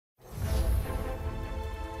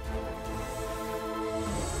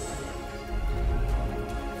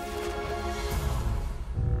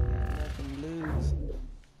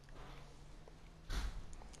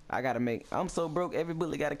I gotta make. I'm so broke. Every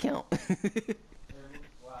bullet gotta count.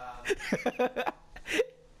 Wow.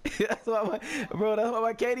 That's why my bro. That's why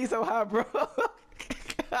my KD so high, bro. No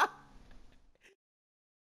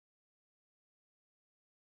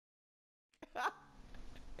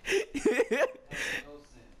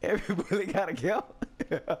sense. Every bullet gotta count.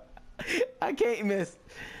 I can't miss.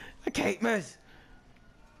 I can't miss.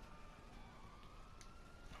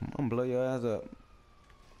 I'm gonna blow your ass up.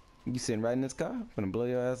 You sitting right in this car? I'm gonna blow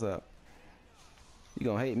your ass up. You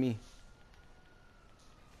gonna hate me.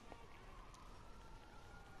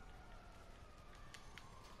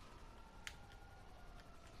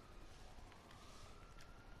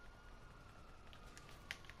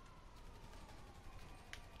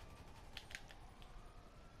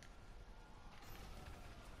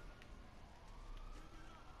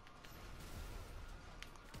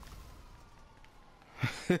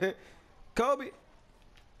 Kobe.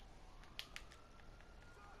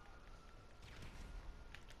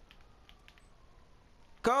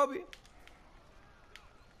 Kobe.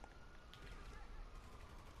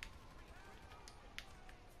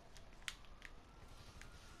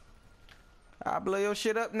 I'll blow your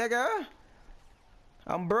shit up, nigga.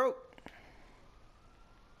 I'm broke.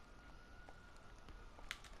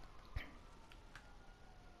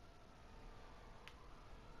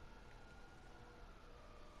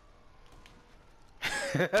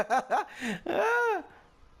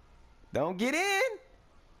 Don't get in.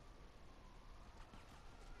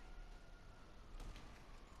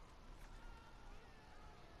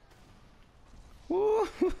 Woo.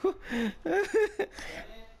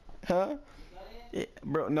 Huh? Yeah,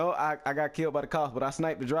 bro, no, I got killed by the cops, but I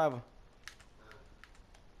sniped the driver.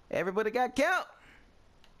 Everybody got killed.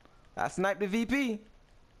 I sniped the VP.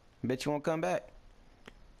 Bet you won't come back.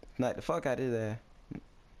 Snipe the fuck out of there.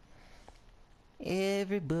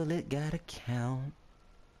 Every bullet gotta count.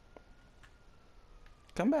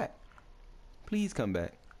 Come back. Please come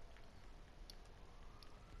back.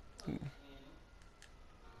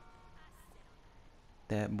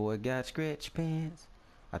 That boy got scratch pants.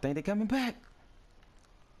 I think they coming back.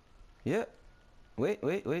 Yep. Wait.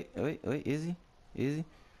 Is he? Is he?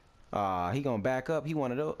 He gonna back up. He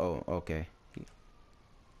wanted to. Oh, okay. I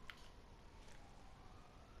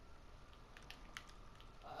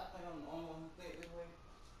think I'm the only one who think this way.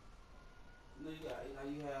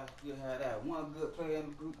 You have that one good player in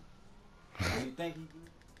the group. And you think he good?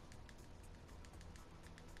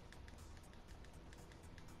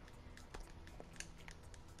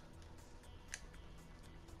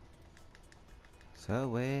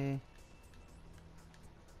 Subway.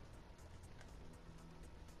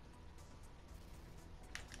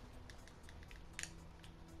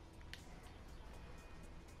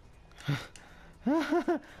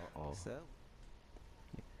 Uh-oh. So,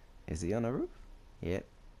 is he on the roof? Yep.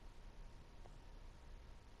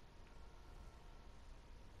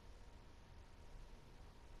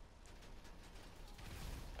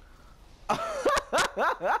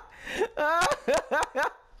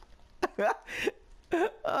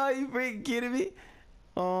 Oh, you freaking kidding me?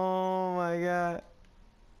 Oh my god.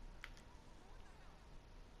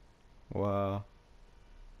 Wow.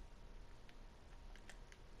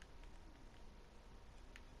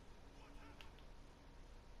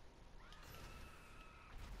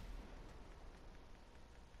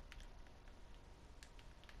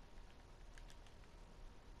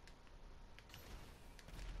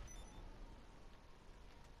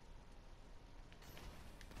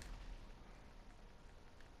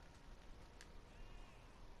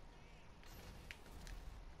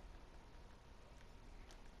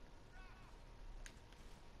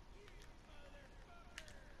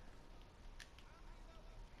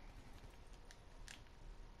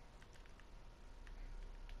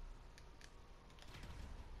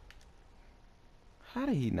 How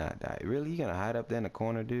did he not die? Really? You gonna hide up there in the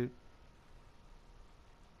corner, dude?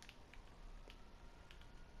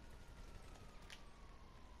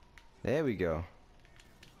 There we go.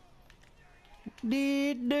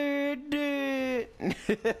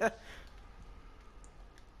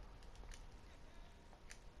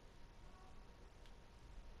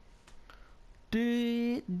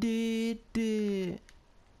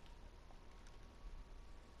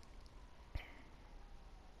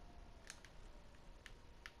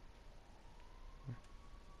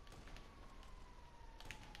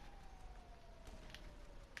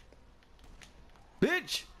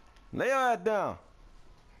 Bitch! Lay your ass down.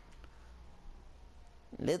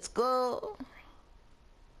 Let's go.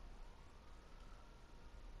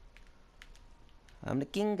 I'm the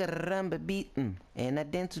king of rumba beatin', and I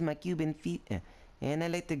dance with my Cuban feet, and I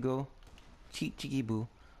like to go cheek cheeky boo.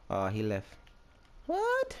 Oh, he left.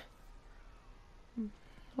 What?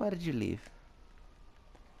 Why did you leave?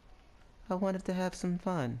 I wanted to have some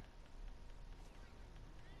fun.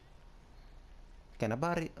 Can I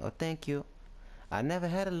buy it? Oh, thank you. I never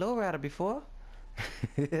had a lowrider before.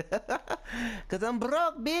 Cause I'm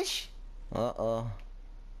broke, bitch. Uh-oh.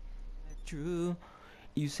 True.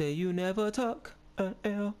 You say you never talk an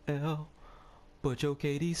LL, but your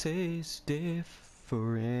Katie says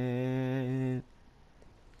different.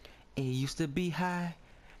 It used to be high,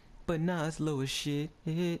 but now it's low as shit.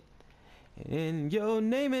 And your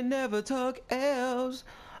name it never talk else.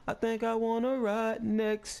 I think I wanna ride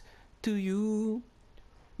next to you.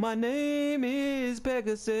 My name is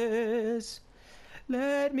Pegasus.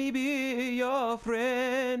 Let me be your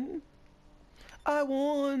friend. I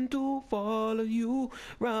want to follow you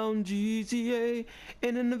round GTA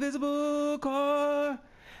in an invisible car.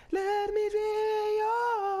 Let me be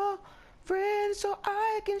your friend so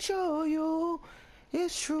I can show you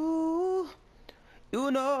it's true. You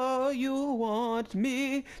know you want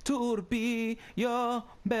me to be your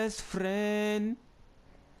best friend.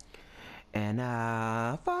 And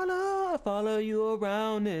I follow you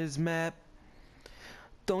around this map.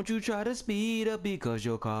 Don't you try to speed up because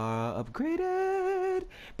your car upgraded.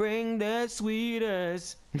 Bring that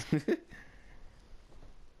sweetest.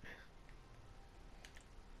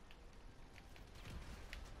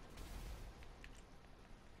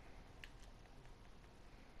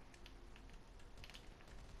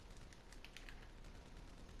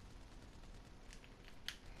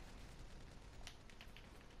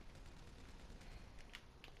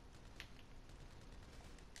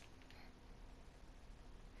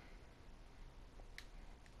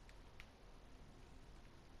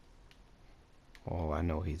 Oh, I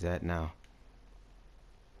know where he's at now.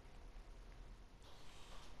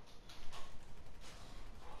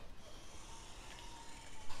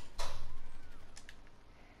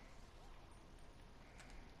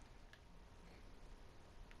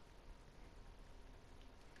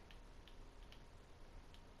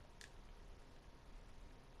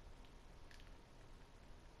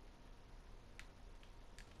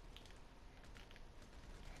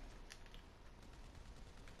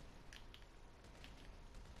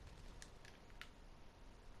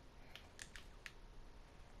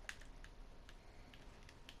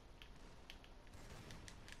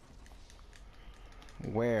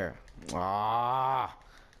 Where? Ah!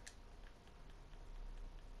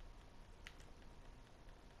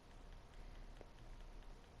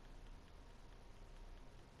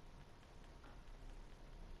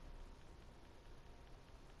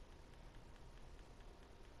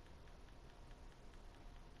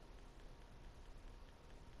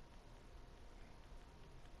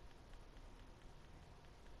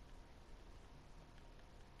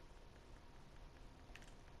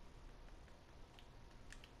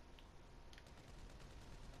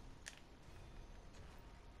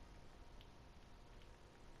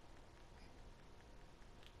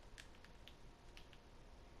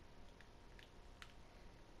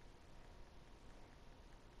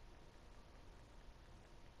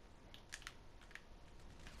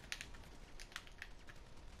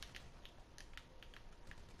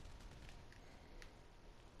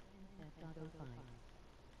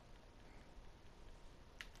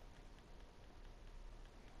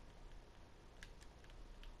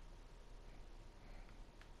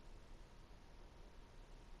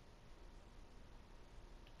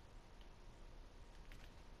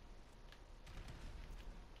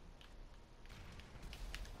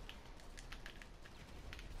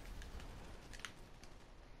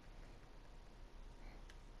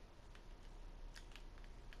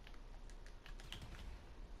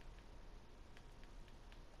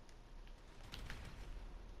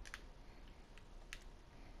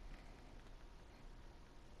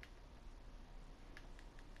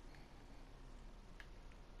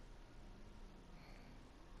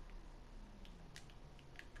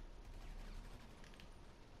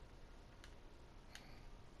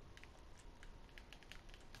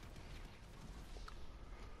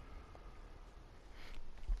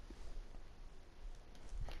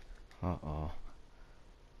 Uh-oh.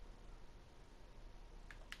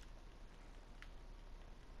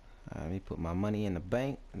 Let me put my money in the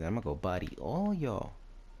bank, and then I'm gonna go body all y'all.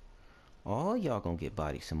 All y'all gonna get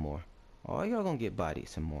bodied some more. All y'all gonna get bodied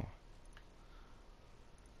some more.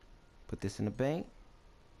 Put this in the bank.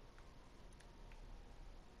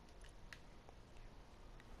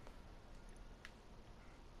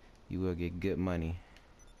 You will get good money.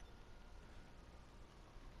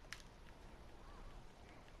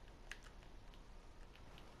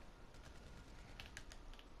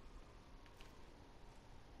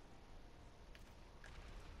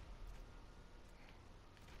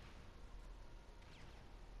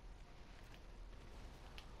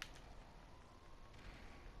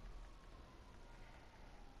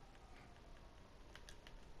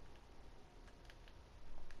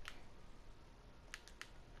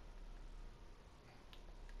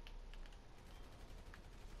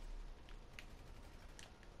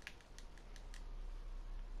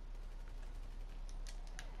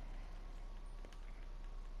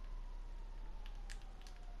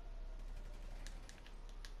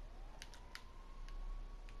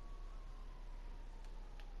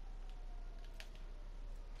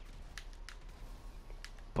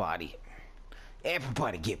 Body.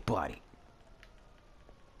 Everybody get body.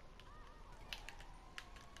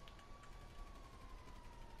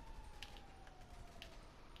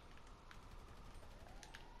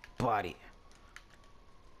 Body.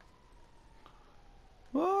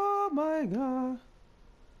 Oh my god.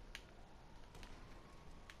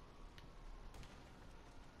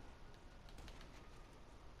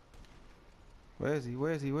 Where is he?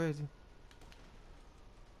 Where is he? Where is he?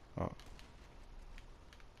 Oh.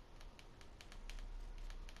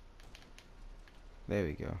 There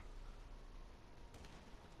we go.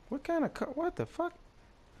 What kind of car? What the fuck?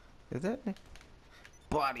 Is that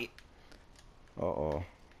body? Uh-oh.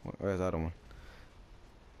 Where's the other one?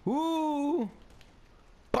 Woo!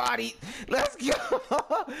 Body! Let's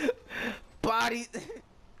go! Body!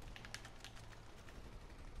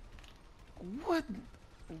 What?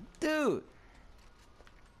 Dude!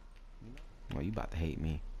 Oh, you about to hate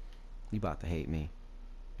me. You about to hate me.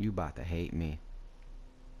 You about to hate me.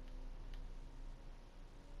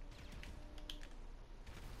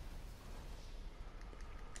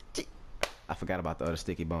 I forgot about the other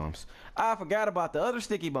sticky bombs. I forgot about the other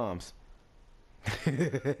sticky bombs.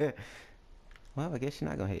 Well, I guess you're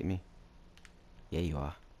not gonna hate me. Yeah, you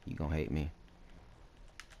are. You gonna hate me.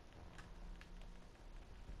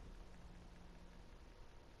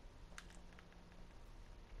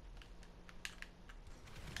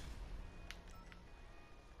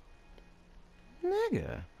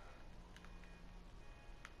 Nigga.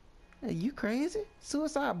 Are you crazy?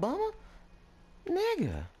 Suicide bomber?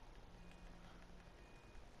 Nigga.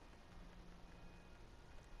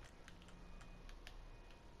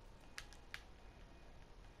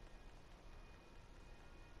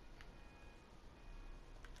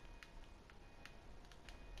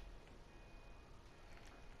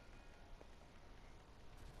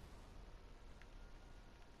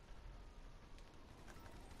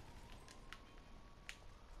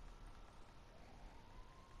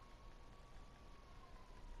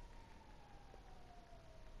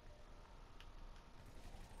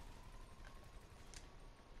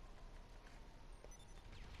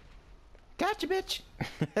 Gotcha, bitch.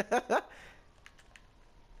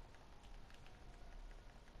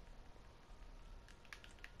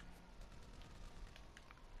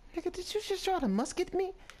 Nigga, did you just try to musket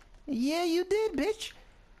me? Yeah, you did, bitch.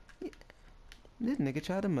 This nigga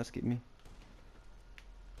tried to musket me.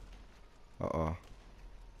 Uh-oh.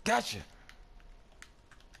 Gotcha.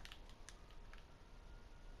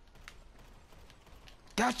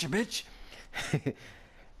 Gotcha, bitch.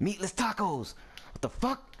 Meatless tacos. What the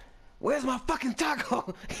fuck? Where's my fucking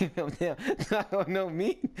taco? Taco, no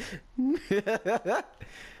meat. Meatless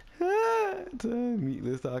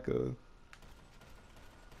tacos.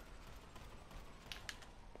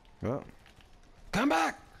 Oh. Come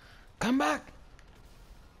back! Come back!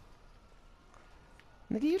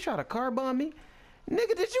 Nigga, you try to car bomb me?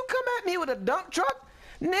 Nigga, did you come at me with a dump truck?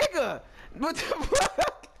 Nigga! What the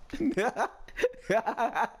fuck?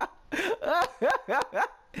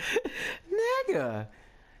 Nigga!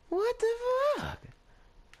 What the fuck?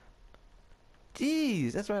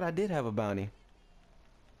 Jeez, that's right, I did have a bounty.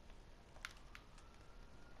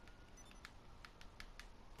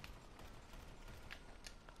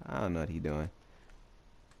 I don't know what he doing.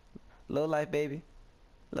 Low life, baby.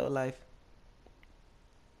 Low life.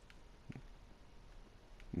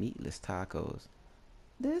 Meatless tacos.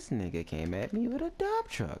 This nigga came at me with a dump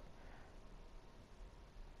truck.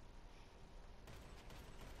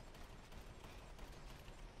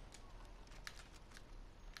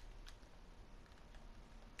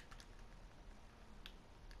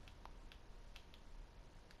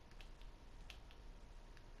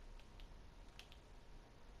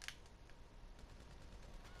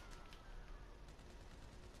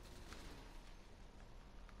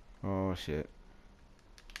 Oh shit.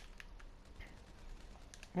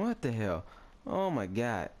 What the hell? Oh my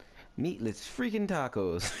god. Meatless freaking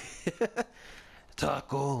tacos.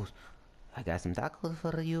 Tacos. I got some tacos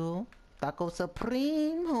for you. Taco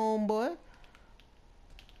Supreme, homeboy.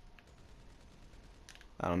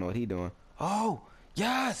 I don't know what he doing. Oh,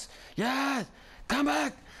 yes, yes. Come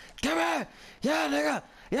back. Come back. Yeah, nigga.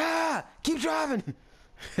 Yeah. Keep driving.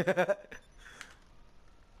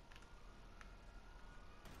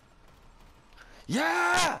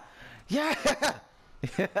 Yeah. Yeah.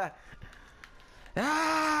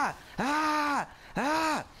 Ah! Ah!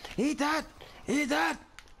 Ah! Eat that! Eat that!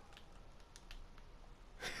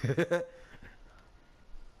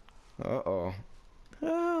 Uh-oh.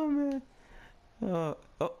 Oh, man. Oh.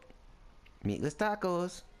 Oh. Meatless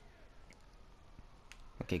tacos.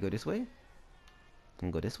 Okay, go this way.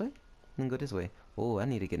 And go this way. And go this way. Oh, I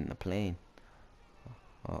need to get in a plane.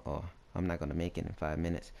 Uh-oh. I'm not gonna make it in 5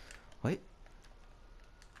 minutes. Wait.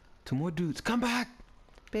 2 more dudes. Come back!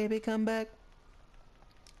 Baby, come back.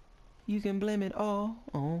 You can blame it all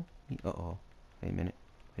on me. Uh-oh. Wait a minute.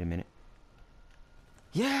 Wait a minute.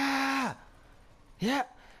 Yeah! Yeah!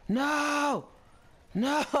 No!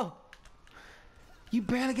 No! You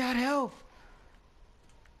barely got health!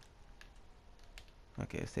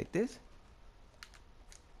 Okay, let's take this.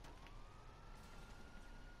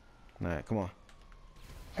 Alright, come on.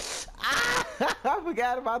 I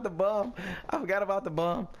forgot about the bomb. I forgot about the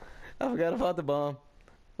bomb. I forgot about the bomb.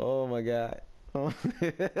 Oh my god. Oh.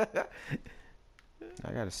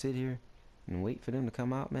 I gotta sit here and wait for them to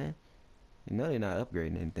come out, man. You know they're not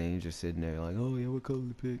upgrading anything. You're just sitting there like, oh yeah, what color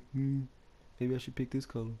to pick? Maybe I should pick this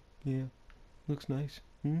color. Yeah, looks nice.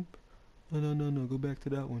 No, no, go back to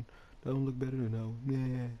that one. That one look better than that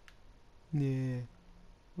one. Yeah, yeah.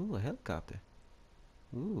 Ooh, a helicopter.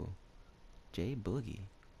 Ooh, J Boogie.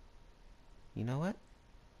 You know what?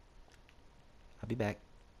 I'll be back.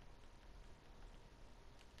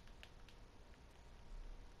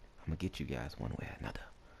 I'm gonna get you guys one way or another.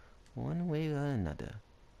 One way or another.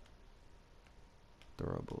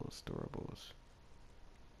 Throwables, throwables.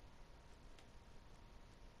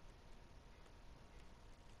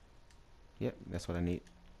 Yep, that's what I need.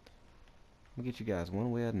 I'm gonna get you guys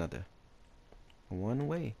one way or another. One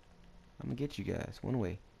way. I'm gonna get you guys one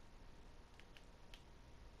way.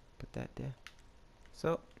 Put that there.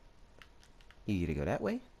 So, you either go that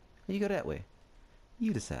way, or you go that way.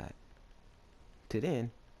 You decide. Till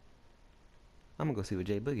then, I'm gonna go see what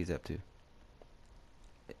J Boogie's up to.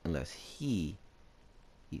 Unless he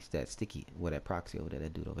eats that sticky, what that proxy over there,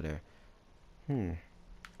 that dude over there. What's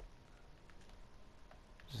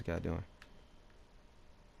this guy doing?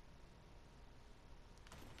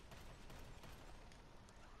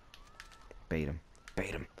 Bait him.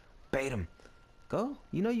 Bait him. Bait him. Go.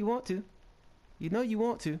 You know you want to. You know you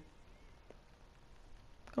want to.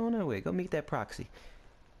 Go on that way. Go meet that proxy.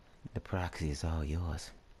 The proxy is all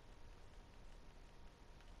yours.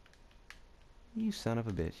 You son of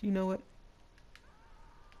a bitch. You know what?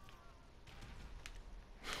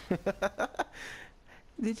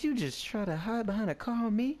 Did you just try to hide behind a car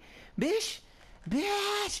on me? Bitch!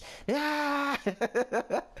 Bitch! Ah!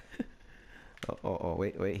 oh,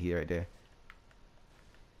 wait, he right there.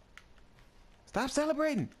 Stop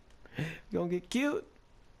celebrating! You're gonna get cute.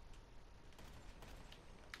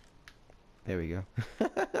 There we go.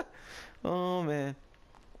 Oh, man.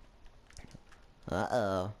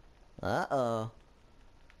 Uh-oh. Uh-oh.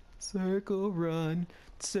 Circle run.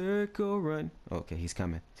 Circle run. Okay, he's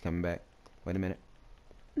coming. He's coming back. Wait a minute.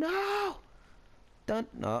 No! Don't.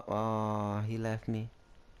 Oh, he left me.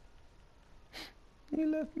 He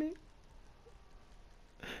left me.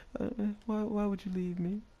 Why would you leave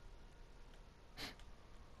me?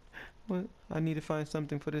 What? I need to find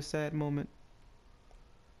something for this sad moment.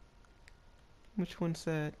 Which one's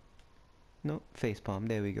sad? No, facepalm.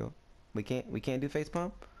 There we go. We can't do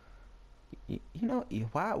facepalm. You know,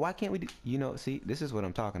 why can't we do? You know, see, this is what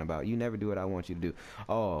I'm talking about. You never do what I want you to do.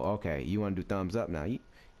 Oh, okay. You want to do thumbs up now? You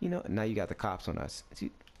know, now you got the cops on us.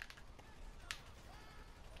 See?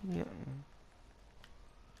 Yeah.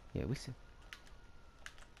 Yeah, we see.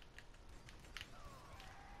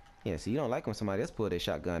 Yeah, so you don't like when somebody else pull their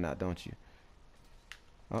shotgun out, don't you?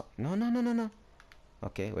 Oh, no.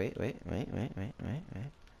 Okay, wait.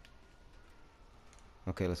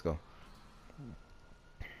 Okay, let's go.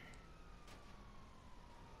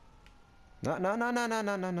 No.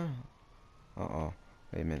 Uh-oh.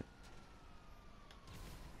 Wait a minute.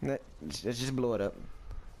 Let's just blow it up.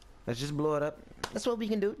 Let's just blow it up. That's what we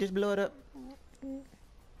can do. Just blow it up.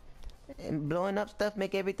 And blowing up stuff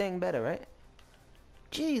make everything better, right?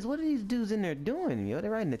 Jeez, what are these dudes in there doing? Yo,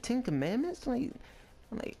 they're writing the 10 Commandments? Like,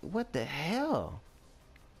 what the hell?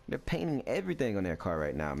 They're painting everything on their car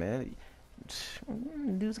right now, man.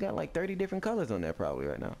 Dude's got like 30 different colors on there probably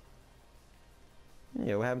right now.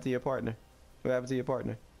 Yeah, what happened to your partner? What happened to your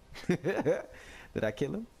partner? Did I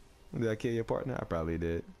kill him? Did I kill your partner? I probably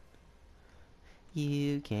did.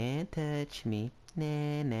 You can't touch me.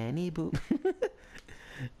 Nanny boop.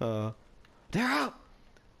 They're out!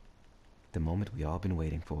 The moment we all been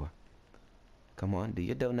waiting for. Come on, do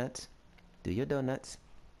your donuts. Do your donuts.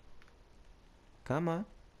 Come on.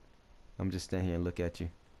 I'm just standing here and look at you.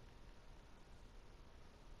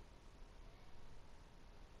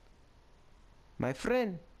 My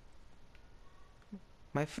friend.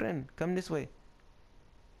 My friend, come this way.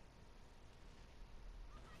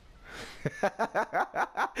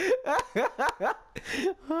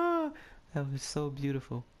 Oh, that was so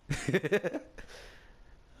beautiful.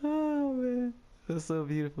 Oh man, that's so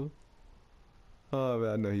beautiful. Oh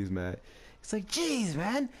man, I know he's mad. It's like, jeez,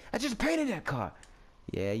 man, I just painted that car.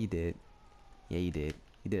 Yeah, you did. Yeah, you did.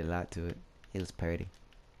 You did a lot to it. It was pretty.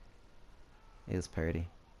 It was pretty.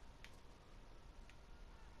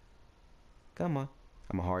 Come on.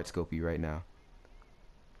 I'm a hard scope you right now.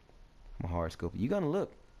 I'm a hard scope. You gonna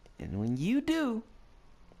look, and when you do.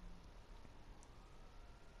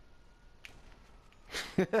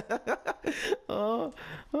 oh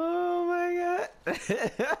my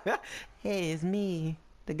God. Hey, it's me,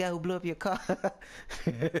 the guy who blew up your car.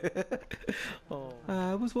 Oh.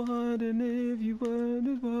 I was wondering if you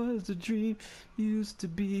wondered was a dream used to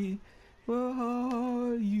be. Where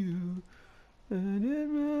are you? And it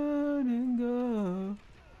run and go.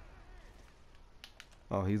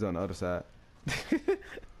 Oh, he's on the other side.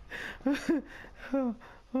 oh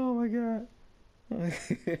my God.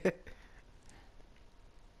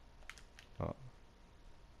 oh.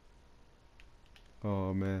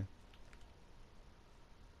 Oh man.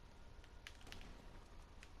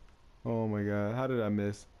 Oh my God. How did I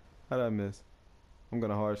miss? How did I miss? I'm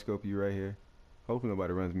gonna hard scope you right here. Hoping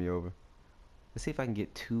nobody runs me over. Let's see if I can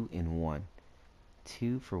get 2 in 1.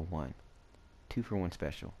 2 for 1. 2 for 1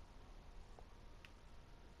 special.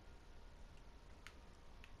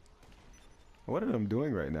 What are them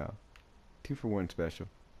doing right now? 2 for 1 special.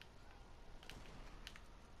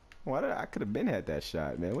 Why did I could have been had that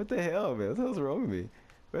shot, man? What the hell, man? What the hell's wrong with me?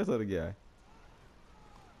 Where's the other guy?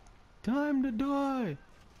 Time to die.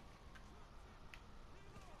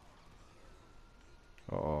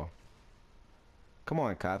 Uh-oh. Come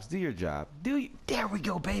on, cops, do your job. There we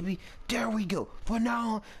go, baby. There we go. For now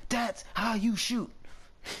on, that's how you shoot.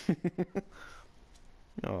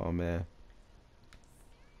 Oh man.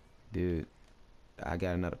 Dude, I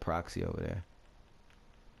got another proxy over there.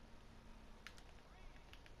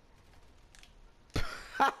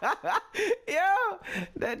 Yo,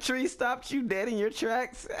 that tree stopped you dead in your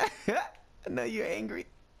tracks. I know you're angry.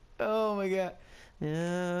 Oh my God.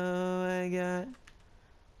 Oh my God.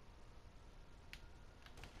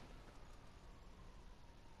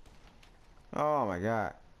 Oh my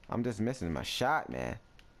God. I'm just missing my shot, man.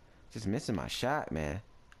 Just missing my shot, man.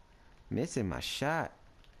 Missing my shot.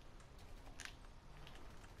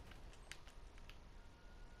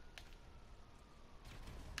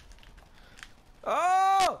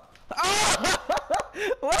 Oh! Oh!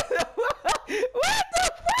 What the fuck?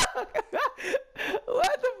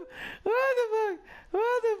 What the fuck? What the fuck?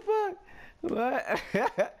 What the fuck? What?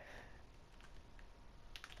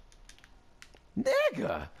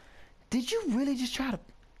 Nigga! Did you really just try to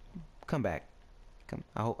come back? Come.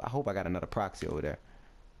 I hope I got another proxy over there.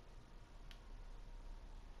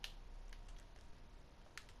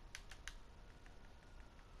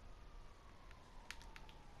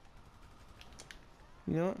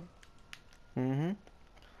 You know what?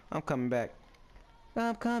 I'm coming back.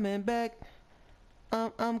 I'm coming back.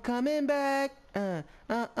 I'm coming back.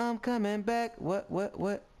 I'm coming back.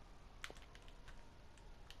 What?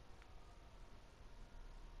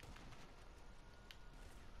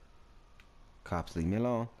 Cops, leave me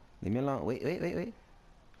alone. Leave me alone. Wait.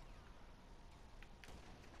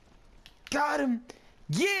 Got him.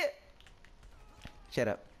 Yeah. Shut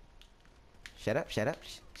up. Shut up.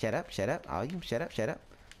 All you, shut up.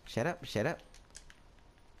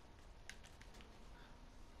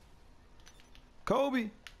 Kobe.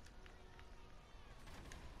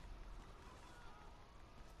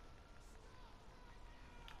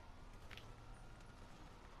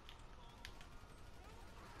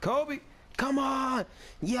 Kobe, come on.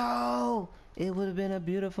 Yo, it would have been a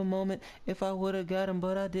beautiful moment if I would have got him,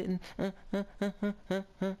 but I didn't.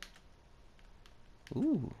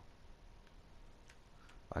 Ooh.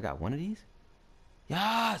 I got one of these?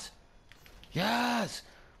 Yes!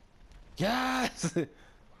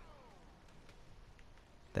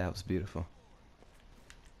 That was beautiful.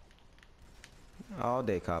 All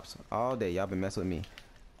day, cops. All day. Y'all been messing with me.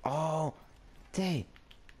 All day.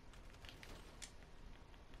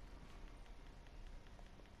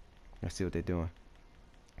 Let's see what they're doing.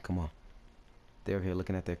 Come on. They're over here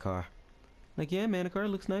looking at their car. Like, yeah, man, the car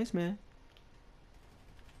looks nice, man.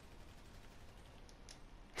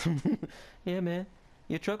 Yeah, man.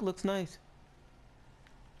 Your truck looks nice.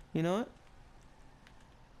 You know what?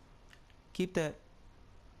 Keep that.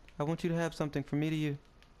 I want you to have something from me to you.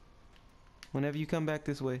 Whenever you come back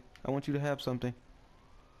this way, I want you to have something.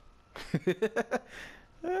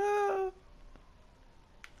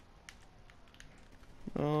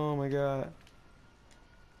 Oh my God.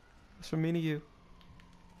 It's from me to you.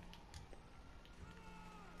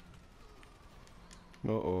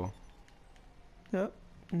 Uh-oh. Nope.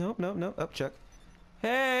 Nope. Up, Chuck.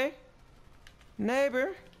 Hey!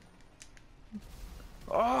 Neighbor!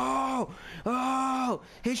 Oh! Oh!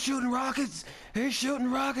 He's shooting rockets! He's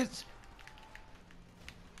shooting rockets!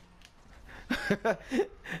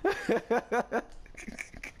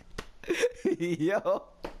 Yo!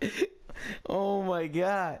 Oh my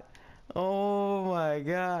god! Oh my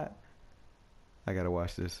god! I gotta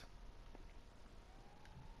watch this.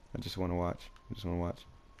 I just wanna watch. I just wanna watch.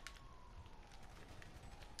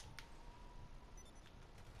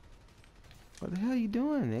 What the hell you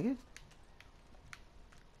doing, nigga?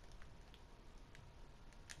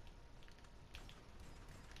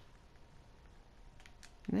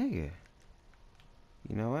 Nigga.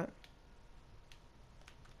 You know what?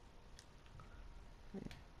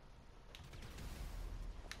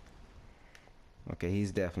 Okay,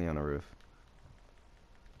 he's definitely on the roof.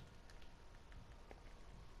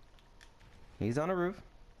 He's on the roof.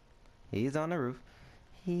 He's on the roof.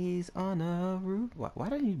 He's on the roof. Why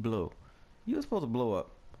didn't he blow? You were supposed to blow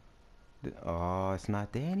up. Oh, it's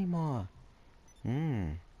not there anymore.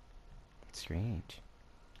 Strange.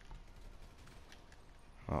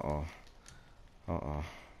 Uh-oh. Uh-oh.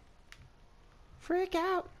 Freak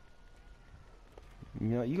out. You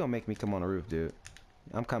know, you gonna make me come on the roof, dude.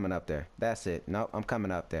 I'm coming up there. That's it. Nope, I'm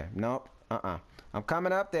coming up there. Nope. I'm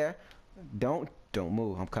coming up there. Don't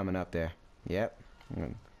move. I'm coming up there. Yep.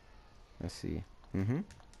 Let's see.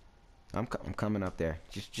 I'm coming up there.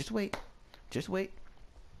 Just wait. Just wait.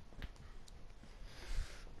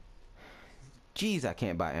 Jeez, I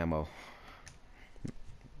can't buy ammo.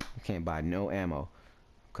 I can't buy no ammo.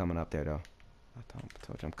 I'm coming up there though. I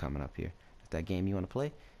told you I'm coming up here. Is that game you want to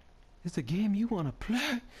play? It's a game you want to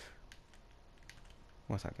play.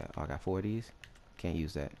 What's I got? Oh, I got 4 of these. Can't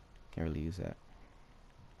use that. Can't really use that.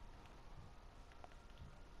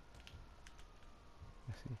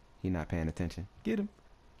 Let's see. He's not paying attention. Get him.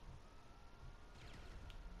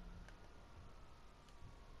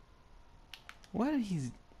 What did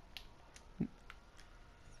he's...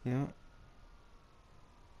 You know...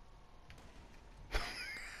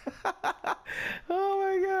 Oh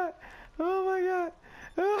my god! Oh my god!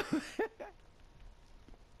 Oh my god.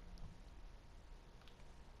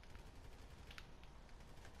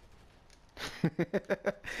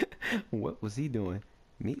 What was he doing?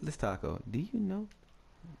 Meatless taco. Do you know?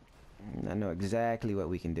 I know exactly what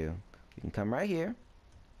we can do. We can come right here.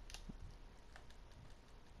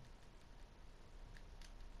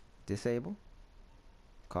 Disable.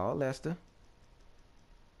 Call Lester.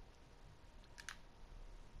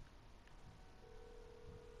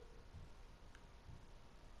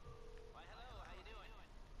 Why, hello, how you doing?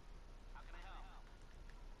 How can I help?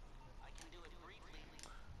 I can do it briefly.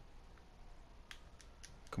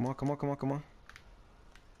 Come on, come on, come on, come on.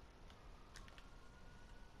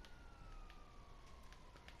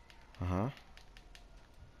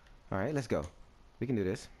 Alright, let's go. We can do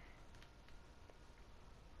this.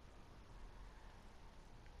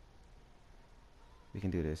 We can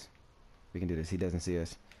do this. We can do this. He doesn't see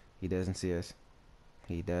us. He doesn't see us.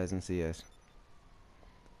 He doesn't see us.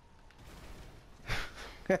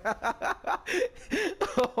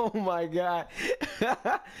 Oh my god.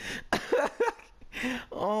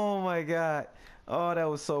 Oh my god. Oh, that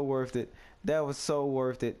was so worth it. That was so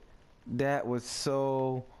worth it. That was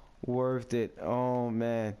so worth it. Oh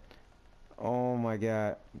man. Oh my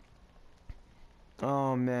god.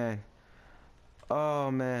 Oh man. Oh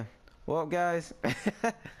man. Well guys.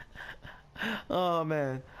 Oh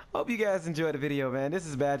man. Hope you guys enjoyed the video, man. This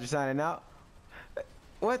is Badger signing out.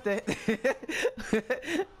 What the?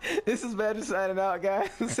 This is Badger signing out, guys.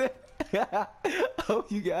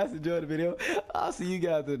 Hope you guys enjoyed the video. I'll see you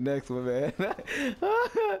guys in the next one, man.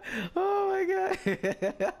 Oh my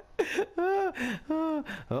god.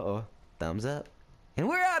 Uh-oh. Thumbs up. And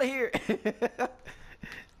we're out of here.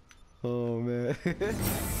 Oh man.